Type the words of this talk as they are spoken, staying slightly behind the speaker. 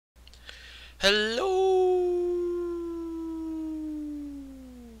Hello!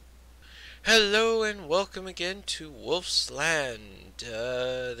 Hello and welcome again to WolfsLand.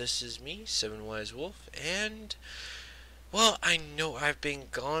 This is me, Seven Wise Wolf, and, well, I know I've been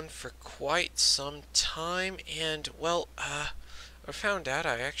gone for quite some time, and, I found out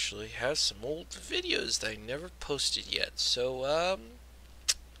I actually have some old videos that I never posted yet, so,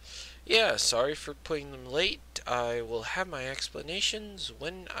 yeah, sorry for putting them late. I will have my explanations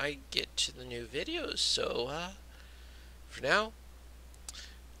when I get to the new videos, so, for now,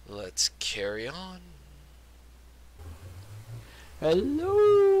 let's carry on. Hello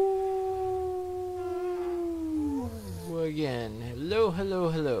again.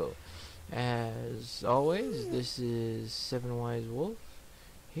 Hello. As always, this is Seven Wise Wolf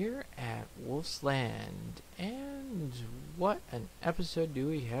here at WolfsLand. And what an episode do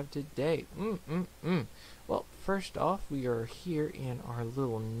we have today? Well, first off, we are here in our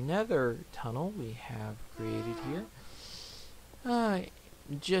little nether tunnel we have created here.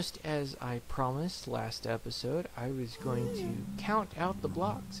 Just as I promised last episode, I was going to count out the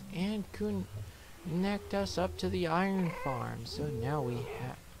blocks and connect us up to the iron farm. So now we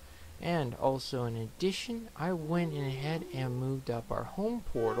have, and also in addition, I went ahead and moved up our home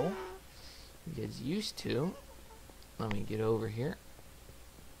portal. Because used to, let me get over here.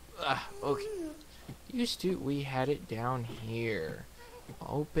 Okay. Used to, we had it down here,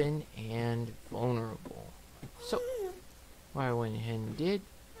 open and vulnerable. So what I went ahead and did,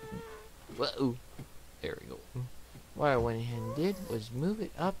 there we go. What I went ahead and did was move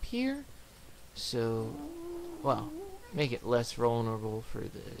it up here, so, well, make it less vulnerable for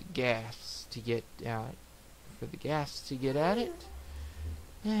the gas to get at it,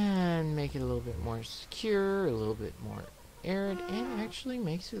 and make it a little bit more secure, a little bit more arid, and actually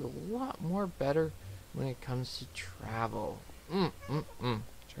makes it a lot more better when it comes to travel.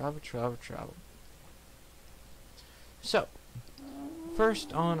 Travel. So,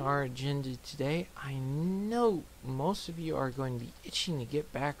 first on our agenda today, I know most of you are going to be itching to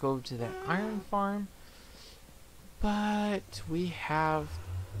get back over to that iron farm, but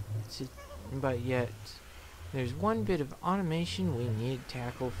yet there's one bit of automation we need to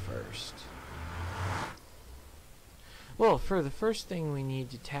tackle first. Well, for the first thing we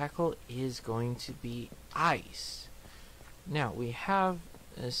need to tackle is going to be ice. Now, we have,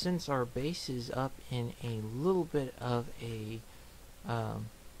 since our base is up in a little bit of a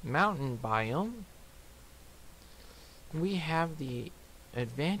mountain biome, we have the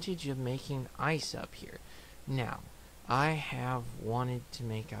advantage of making ice up here. Now, I have wanted to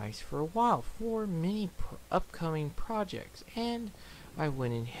make ice for a while for many upcoming projects, and I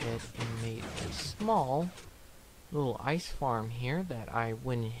went ahead and made a small little ice farm here that I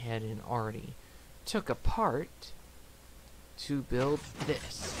went ahead and already took apart to build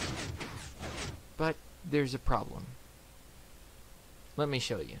this. But there's a problem. Let me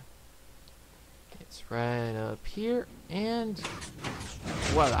show you. It's right up here, and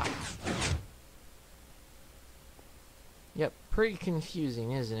voila. Yep, pretty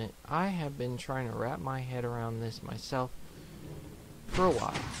confusing, isn't it? I have been trying to wrap my head around this myself for a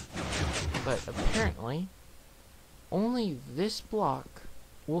while. But apparently, only this block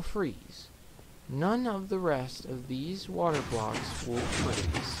will freeze. None of the rest of these water blocks will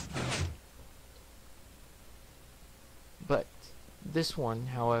freeze. But this one,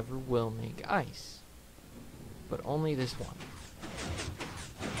 however, will make ice. But only this one.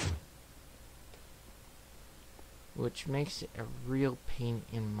 Which makes it a real pain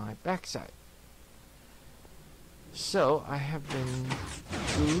in my backside. So, I have been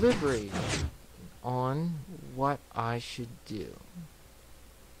deliberating on what I should do.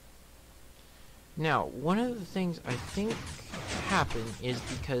 Now, one of the things I think happened is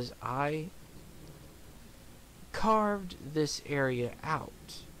because I carved this area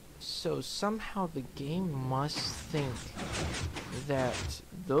out. So somehow the game must think that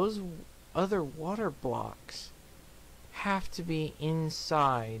those other water blocks have to be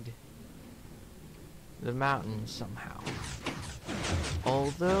inside the mountain somehow.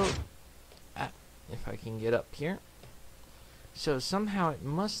 Although, if I can get up here. So somehow it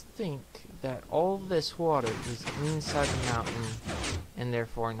must think that all this water is inside the mountain and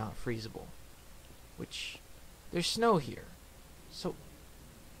therefore not freezable. Which, there's snow here. So,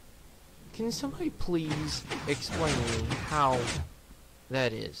 can somebody please explain to me how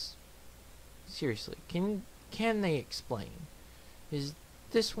that is? Seriously, can they explain? Is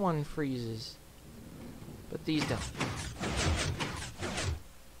this one freezes, but these don't?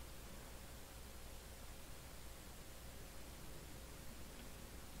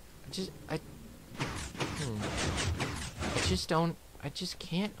 I just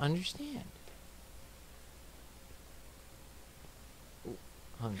can't understand.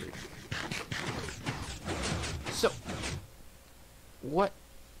 hungry. So, what?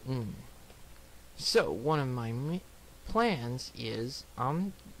 So, one of my plans is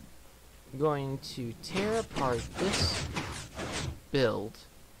I'm going to tear apart this build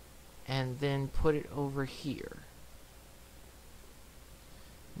and then put it over here.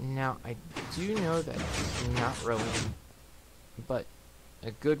 Now, I do know that it's not really but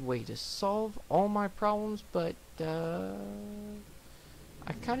a good way to solve all my problems, but I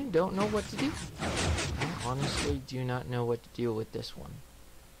kind of don't know what to do. I honestly do not know what to do with this one.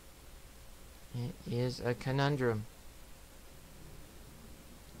 It is a conundrum.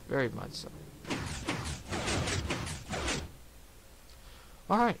 Very much so.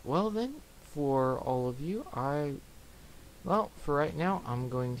 Alright, well then, for all of you, well, for right now, I'm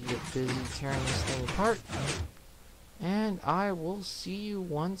going to get busy tearing this thing apart. And I will see you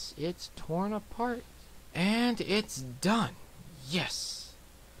once it's torn apart. And it's done. Yes.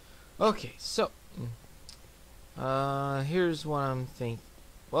 Okay, so here's what I'm thinking.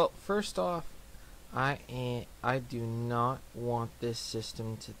 Well, first off, I do not want this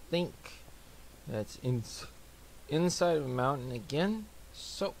system to think that's inside of a mountain again.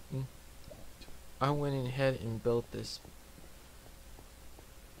 So I went ahead and built this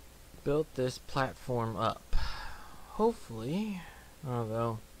platform up. Hopefully,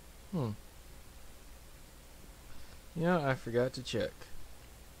 although, you know, I forgot to check.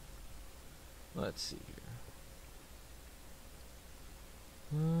 Let's see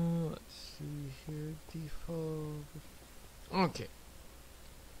here. Let's see here. Default. Okay.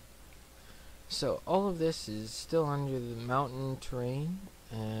 So all of this is still under the mountain terrain,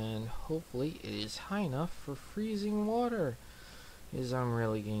 and hopefully it is high enough for freezing water. Because I'm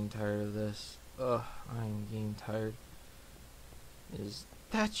really getting tired of this. Ugh, I'm getting tired.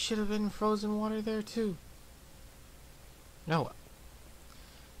 That should have been frozen water there too. Oh well.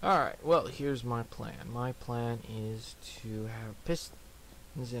 Alright, well, here's my plan. My plan is to have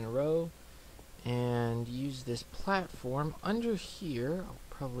pistons in a row and use this platform under here. I'll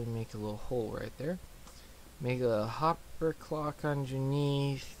probably make a little hole right there. Make a hopper clock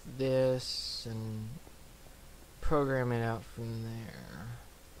underneath this and program it out from there.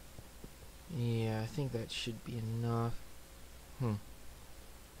 Yeah, I think that should be enough.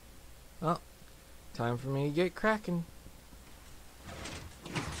 Well, time for me to get cracking.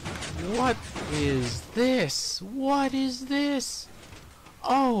 What is this? What is this?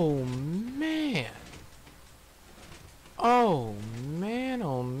 Oh man. Oh man,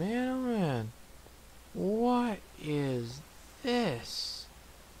 oh man, oh man. What is this?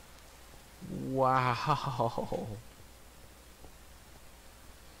 Wow.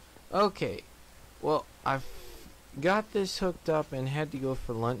 Okay, well, I've got this hooked up and had to go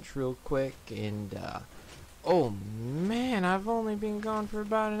for lunch real quick, and oh man, I've only been gone for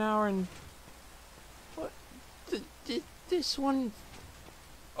about an hour, and what? This one,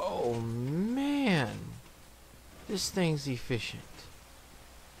 oh man, this thing's efficient.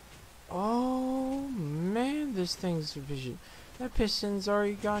 Oh man, this thing's efficient. That piston's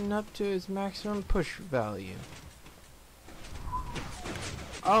already gotten up to its maximum push value.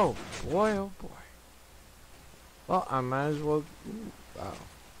 Oh boy, oh boy. Well, I might as well. Ooh, wow.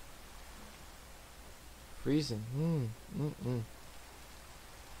 Freezing.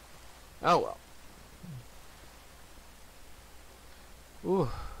 Oh well. Ooh,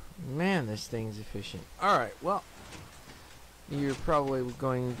 man, this thing's efficient. Alright, well. You're probably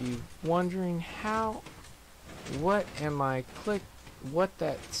going to be wondering what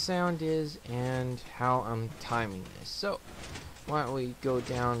that sound is and how I'm timing this. So, why don't we go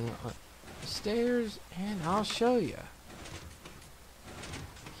down the stairs and I'll show you.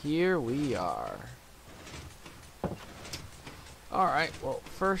 Here we are. Alright, well,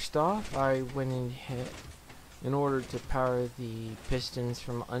 first off, I went ahead, in order to power the pistons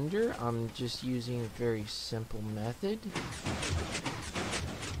from under, I'm just using a very simple method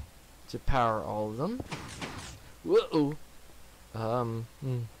to power all of them. Whoa!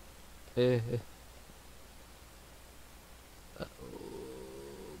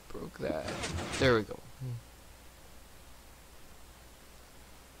 Broke that. There we go.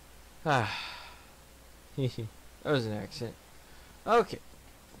 That was an accident. Okay.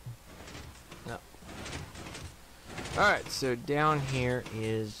 No. Alright, so down here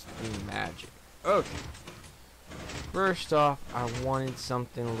is the magic. Okay. First off, I wanted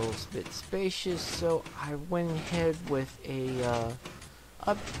something a little bit spacious, so I went ahead with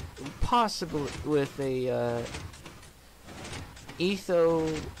possibly with a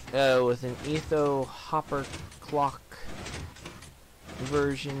with an etho hopper clock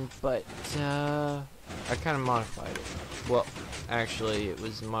version, but I kind of modified it. well, actually it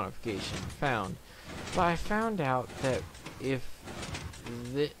was a modification I found, but I found out that if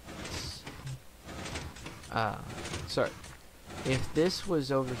this, sorry, if this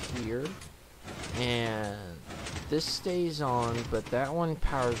was over here and this stays on but that one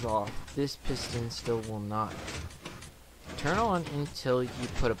powers off, this piston still will not turn on until you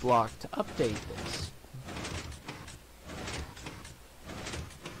put a block to update this,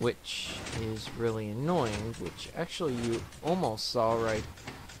 which is really annoying, which actually you almost saw right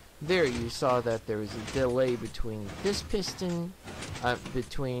there. You saw that there was a delay between this piston,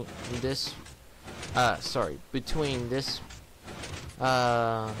 between this piston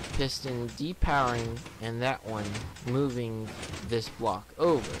depowering and that one moving this block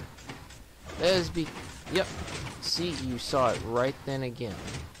over. That is yep, see, you saw it right then again.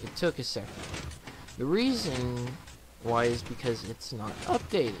 It took a second. The reason why is because it's not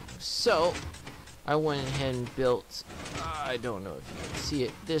updating. So I went ahead and built, I don't know if you can see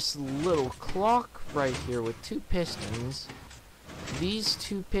it, this little clock right here with two pistons. These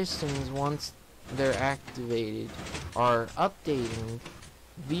two pistons, once they're activated, are updating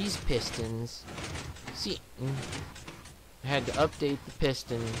these pistons. See, I had to update the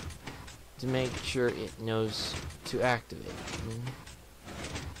piston to make sure it knows to activate,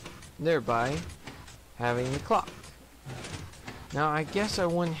 thereby having the clock. Now I guess I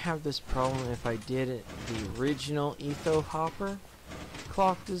wouldn't have this problem if I did it the original Etho Hopper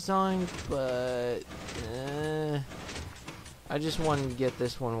clock design, but I just wanted to get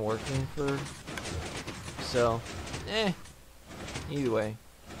this one working for, so either way.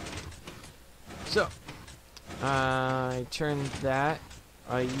 So I turned that.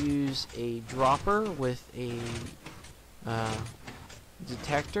 I use a dropper with a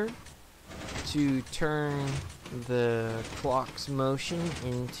detector to turn the clock's motion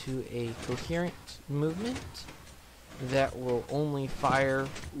into a coherent movement that will only fire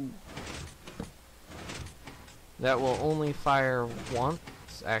once,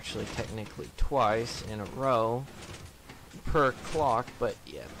 actually technically twice in a row per clock, but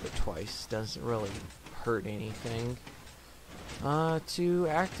yeah, the twice doesn't really hurt anything, to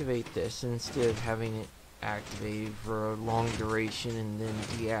activate this instead of having it activated for a long duration and then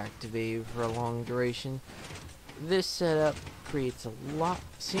deactivated for a long duration. This setup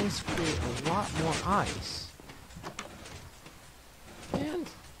seems to create a lot more ice. And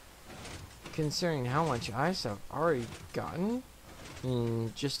considering how much ice I've already gotten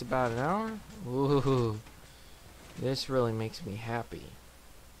in just about an hour, ooh, this really makes me happy.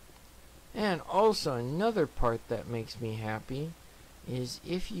 And also another part that makes me happy is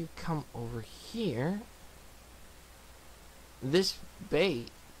if you come over here, this base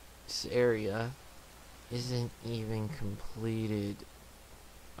area isn't even completed.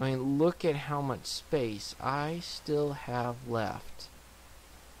 I mean, look at how much space I still have left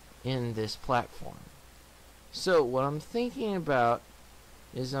in this platform. So what I'm thinking about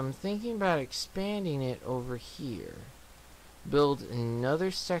is expanding it over here. Build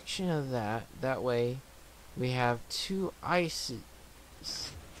another section of that. That way we have two I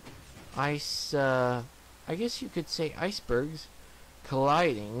guess you could say icebergs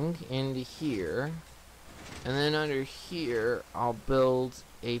colliding into here. And then under here, I'll build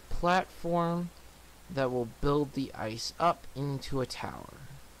a platform that will build the ice up into a tower.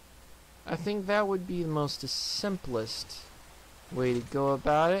 I think that would be the most simplest way to go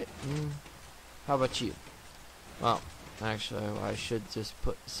about it. How about you? Well, actually, I should just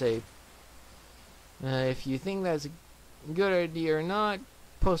say, if you think that's a good idea or not,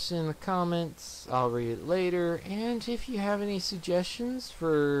 post it in the comments. I'll read it later. And if you have any suggestions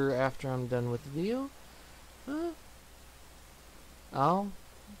for after I'm done with the video,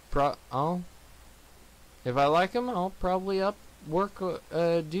 if I like them, I'll probably do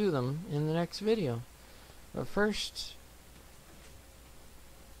them in the next video. But first,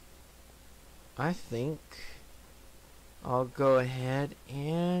 I think I'll go ahead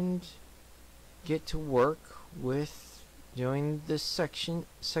and get to work with doing this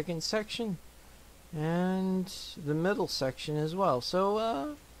second section, and the middle section as well.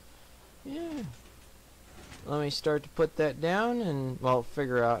 So, yeah. Let me start to put that down and, well,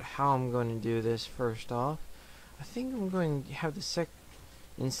 figure out how I'm going to do this first off. I think I'm going to have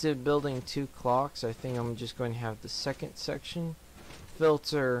instead of building two clocks, I think I'm just going to have the second section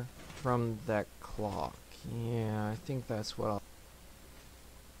filter from that clock. Yeah, I think that's what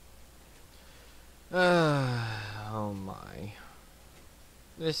oh my.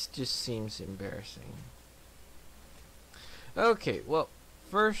 This just seems embarrassing. Okay, well,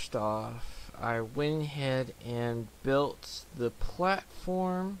 first off, I went ahead and built the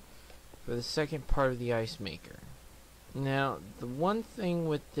platform for the second part of the ice maker. Now, the one thing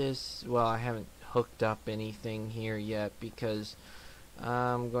with this, well, I haven't hooked up anything here yet because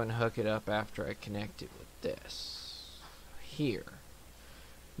I'm going to hook it up after I connect it with this here.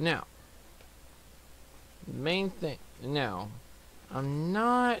 Now, the main thing, now,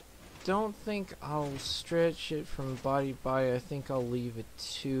 don't think I'll stretch it from body to body. I think I'll leave a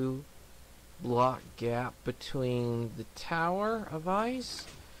 2-block gap between the tower of ice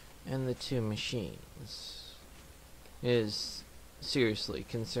and the two machines. Is seriously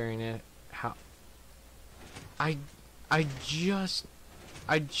considering it how I just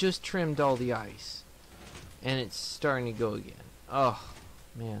trimmed all the ice and it's starting to go again. Oh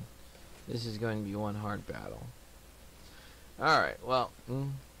man, this is going to be one hard battle. Alright, well,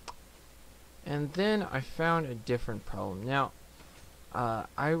 and then I found a different problem. Now,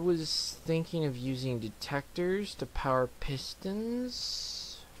 I was thinking of using detectors to power pistons,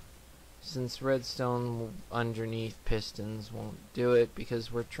 since redstone underneath pistons won't do it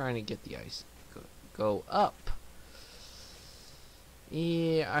because we're trying to get the ice go up.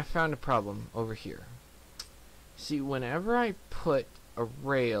 Yeah, I found a problem over here. See, whenever I put a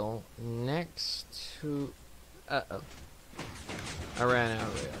rail next to... Uh-oh. I ran out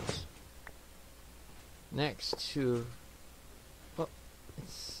of rails. Next to... Well,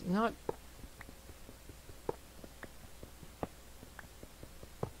 it's not...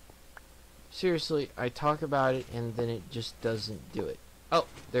 Seriously, I talk about it and then it just doesn't do it. Oh,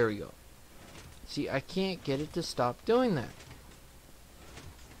 there we go. See, I can't get it to stop doing that.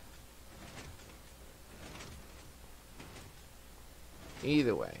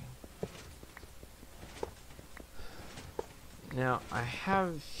 Either way. Now, I have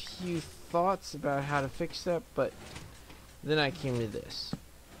a few thoughts about how to fix that, but then I came to this.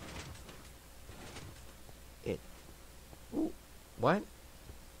 Ooh, what?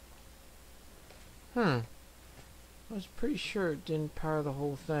 I was pretty sure it didn't power the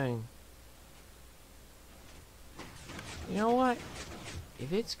whole thing. You know what?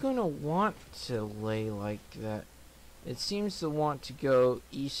 If it's gonna want to lay like that, it seems to want to go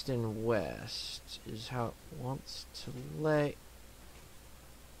east and west, is how it wants to lay.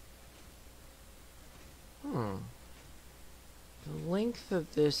 The length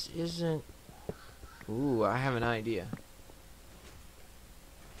of this isn't... Ooh, I have an idea.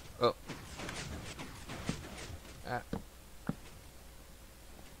 Oh.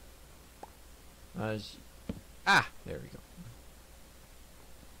 There we go.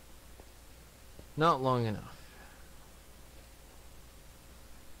 Not long enough.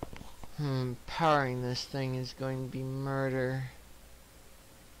 Powering this thing is going to be murder.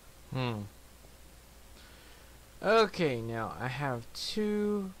 Okay, now I have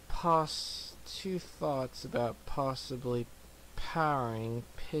two thoughts about possibly powering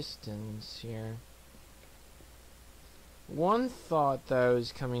pistons here. One thought that I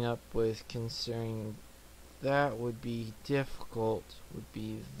was coming up with, considering that would be difficult, would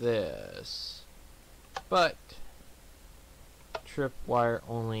be this. But tripwire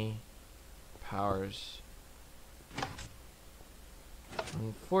only powers.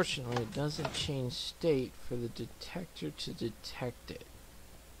 Unfortunately, it doesn't change state for the detector to detect it.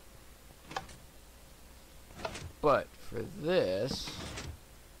 But for this...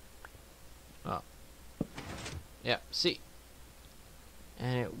 Oh. Yeah, see.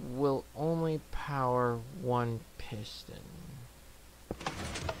 And it will only power one piston.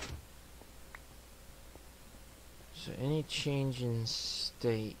 So any change in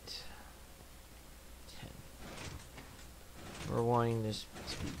state... 10. We're wanting this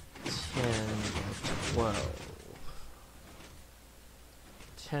to be 10 by 12.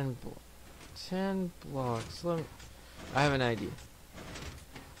 10 blocks. I have an idea.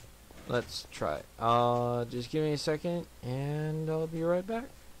 Let's try it. Just give me a second and I'll be right back.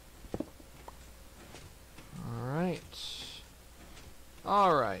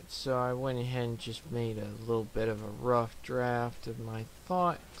 Alright, so I went ahead and just made a little bit of a rough draft of my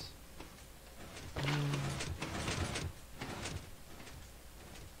thought.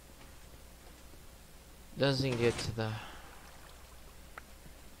 Doesn't get to the...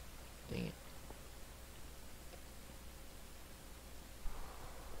 Dang it.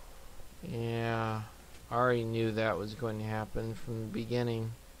 Yeah, I already knew that was going to happen from the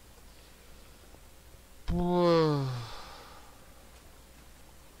beginning.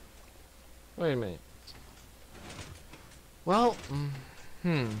 Wait a minute. Well,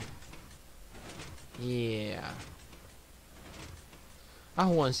 yeah. I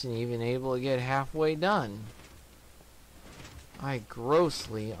wasn't even able to get halfway done. I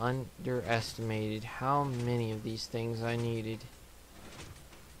grossly underestimated how many of these things I needed.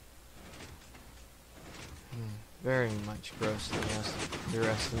 Very much grossly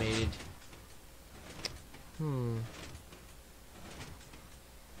underestimated.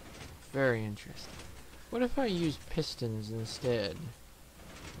 Very interesting. What if I use pistons instead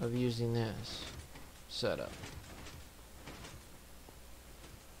of using this setup?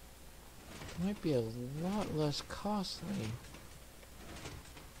 Might be a lot less costly.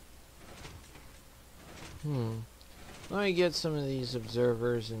 Let me get some of these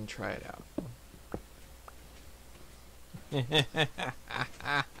observers and try it out.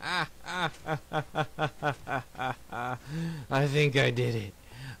 I think I did it.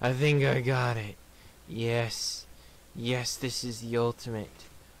 I think I got it. Yes. Yes, this is the ultimate.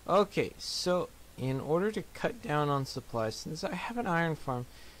 Okay, so in order to cut down on supplies, since I have an iron farm,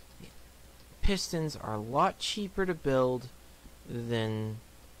 pistons are a lot cheaper to build than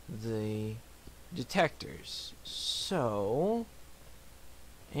the detectors. So,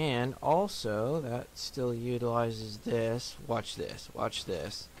 and also that still utilizes this. Watch this. Watch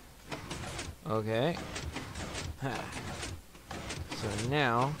this. Okay. Ha. So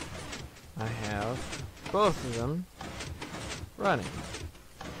now I have both of them running.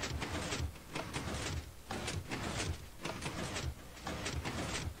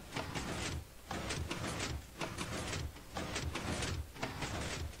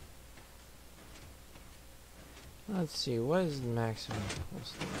 Let's see, what is the maximum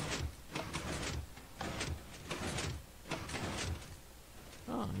pulse level?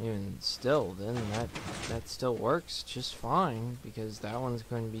 Oh, even still, then that still works just fine, because that one's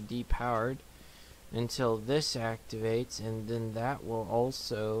going to be depowered until this activates, and then that will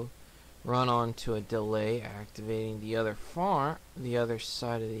also run onto a delay, activating the other the other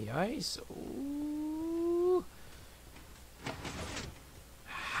side of the ice. Ooh.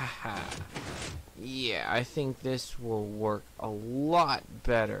 Haha. Yeah, I think this will work a lot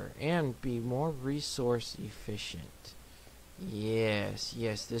better and be more resource efficient. Yes,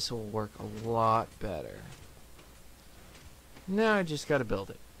 yes, this will work a lot better. Now I just gotta build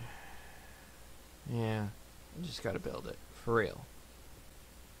it. Yeah, I just gotta build it. For real.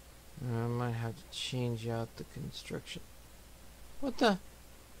 I might have to change out the construction. What the?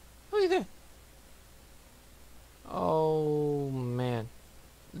 Look at that! Oh, man.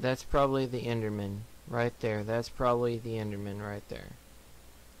 That's probably the Enderman right there. That's probably the Enderman right there.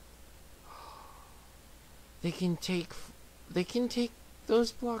 They can take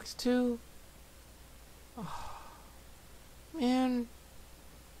those blocks too. Oh, man,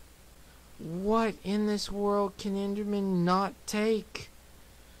 what in this world can Enderman not take?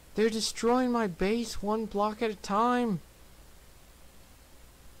 They're destroying my base one block at a time.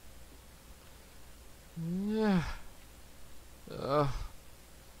 Ugh.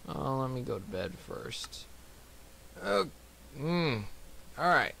 Oh, let me go to bed first. Oh,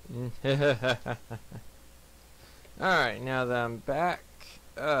 alright. Alright, now that I'm back.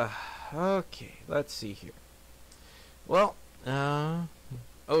 Okay, let's see here. Well, oh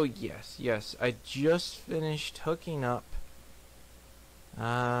yes, I just finished hooking up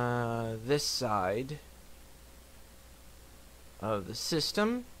this side of the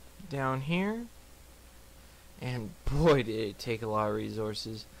system down here. And boy, did it take a lot of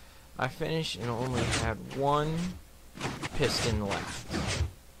resources. I finished and only had one piston left.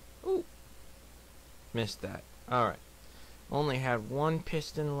 Ooh, missed that. Alright. Only had one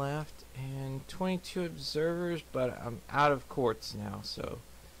piston left and 22 observers, but I'm out of quartz now, so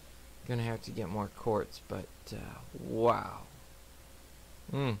gonna have to get more quartz, but wow.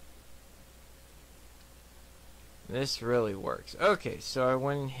 This really works. Okay, so I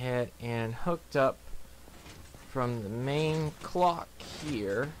went ahead and hooked up from the main clock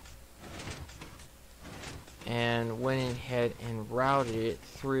here and went ahead and routed it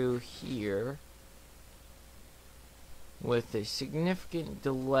through here with a significant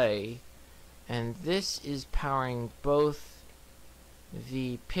delay, and this is powering both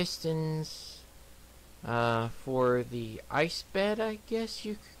the pistons for the ice bed, I guess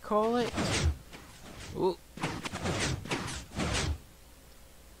you could call it. Ooh.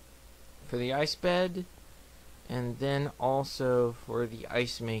 For the ice bed, and then also for the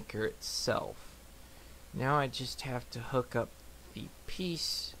ice maker itself. Now I just have to hook up the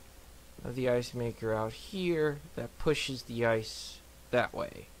piece of the ice maker out here that pushes the ice that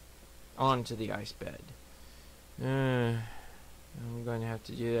way onto the ice bed. I'm going to have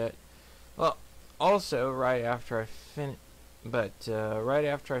to do that. Well, also right after I finish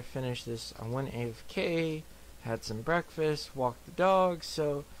this, I went AFK, had some breakfast, walked the dog.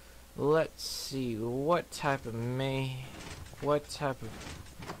 So let's see, what type of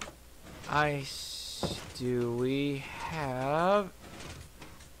ice do we have?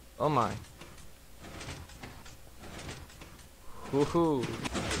 Oh my. Woohoo!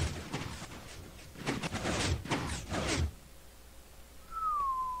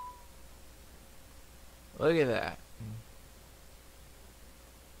 Look at that.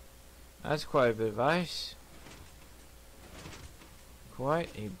 That's quite a bit of ice. Quite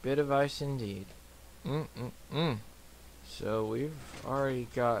a bit of ice indeed. So we've already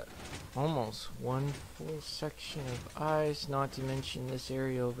got almost one full section of ice, not to mention this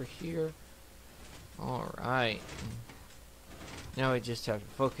area over here. Alright. Now we just have to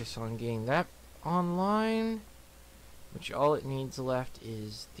focus on getting that online, which all it needs left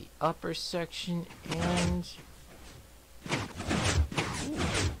is the upper section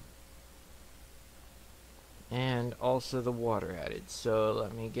and also the water added. So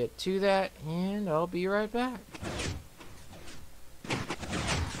let me get to that and I'll be right back.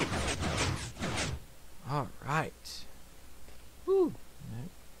 Alright. Woo!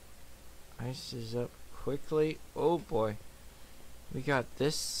 That ice is up quickly. Oh boy. We got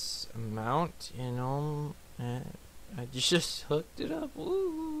this amount in I just hooked it up.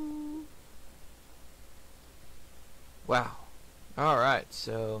 Woo! Wow. Alright,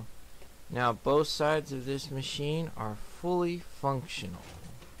 so now both sides of this machine are fully functional.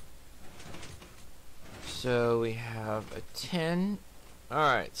 So we have a 10.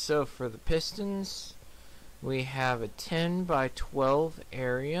 Alright, so for the pistons, we have a 10 by 12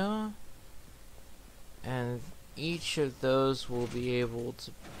 area, and each of those will be able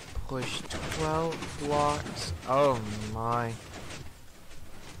to push 12 blocks. Oh my.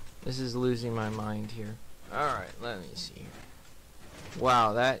 This is losing my mind here. Alright, let me see here.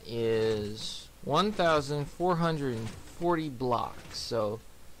 Wow, that is 1,440 blocks. So,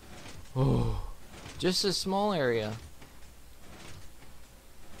 just a small area.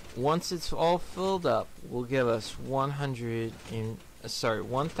 Once it's all filled up, will give us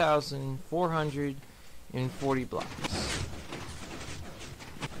 1,440 blocks.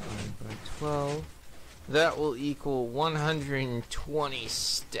 9 by 12. That will equal 120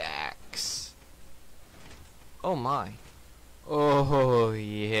 stacks. Oh my. Oh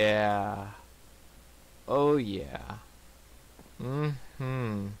yeah. Oh yeah.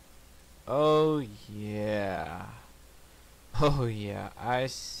 Oh yeah. Oh yeah. I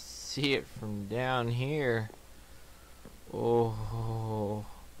see it from down here. Oh.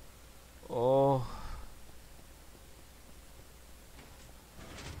 Oh.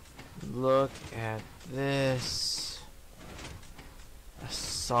 Look at this. A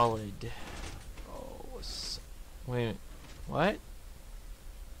solid. Oh, wait a minute. What?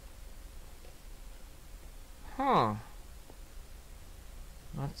 Huh.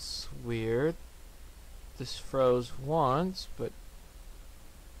 That's weird. This froze once, but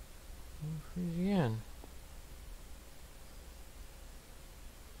freeze again.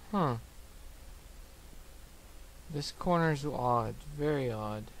 Huh. This corner's odd. Very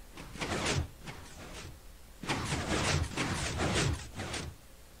odd.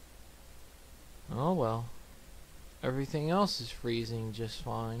 Oh well. Everything else is freezing just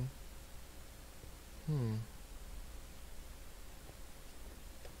fine.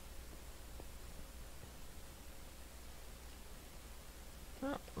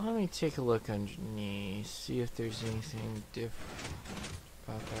 Well, let me take a look underneath, see if there's anything different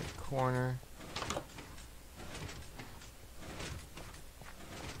about that corner.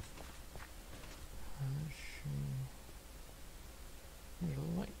 There's a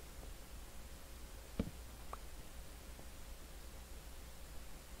light.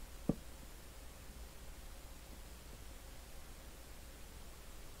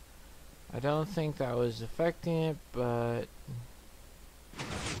 I don't think that was affecting it, but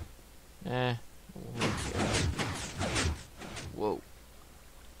whoa.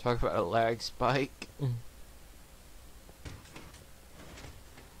 Talk about a lag spike.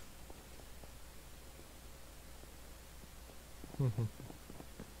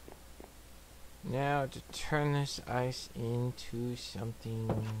 Now to turn this ice into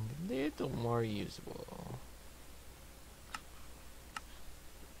something a little more usable.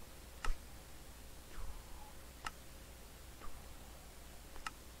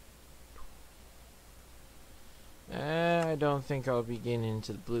 I don't think I'll be getting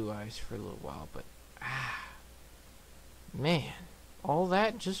into the blue ice for a little while, but man, all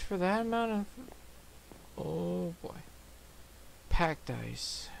that just for that amount of, oh boy, packed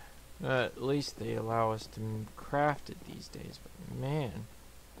ice. At least they allow us to craft it these days, but man,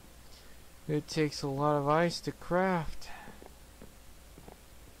 it takes a lot of ice to craft.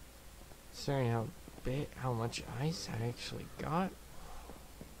 Considering how much ice I actually got.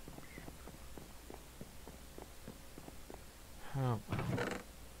 Oh, well.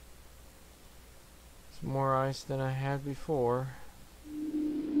 It's more ice than I had before.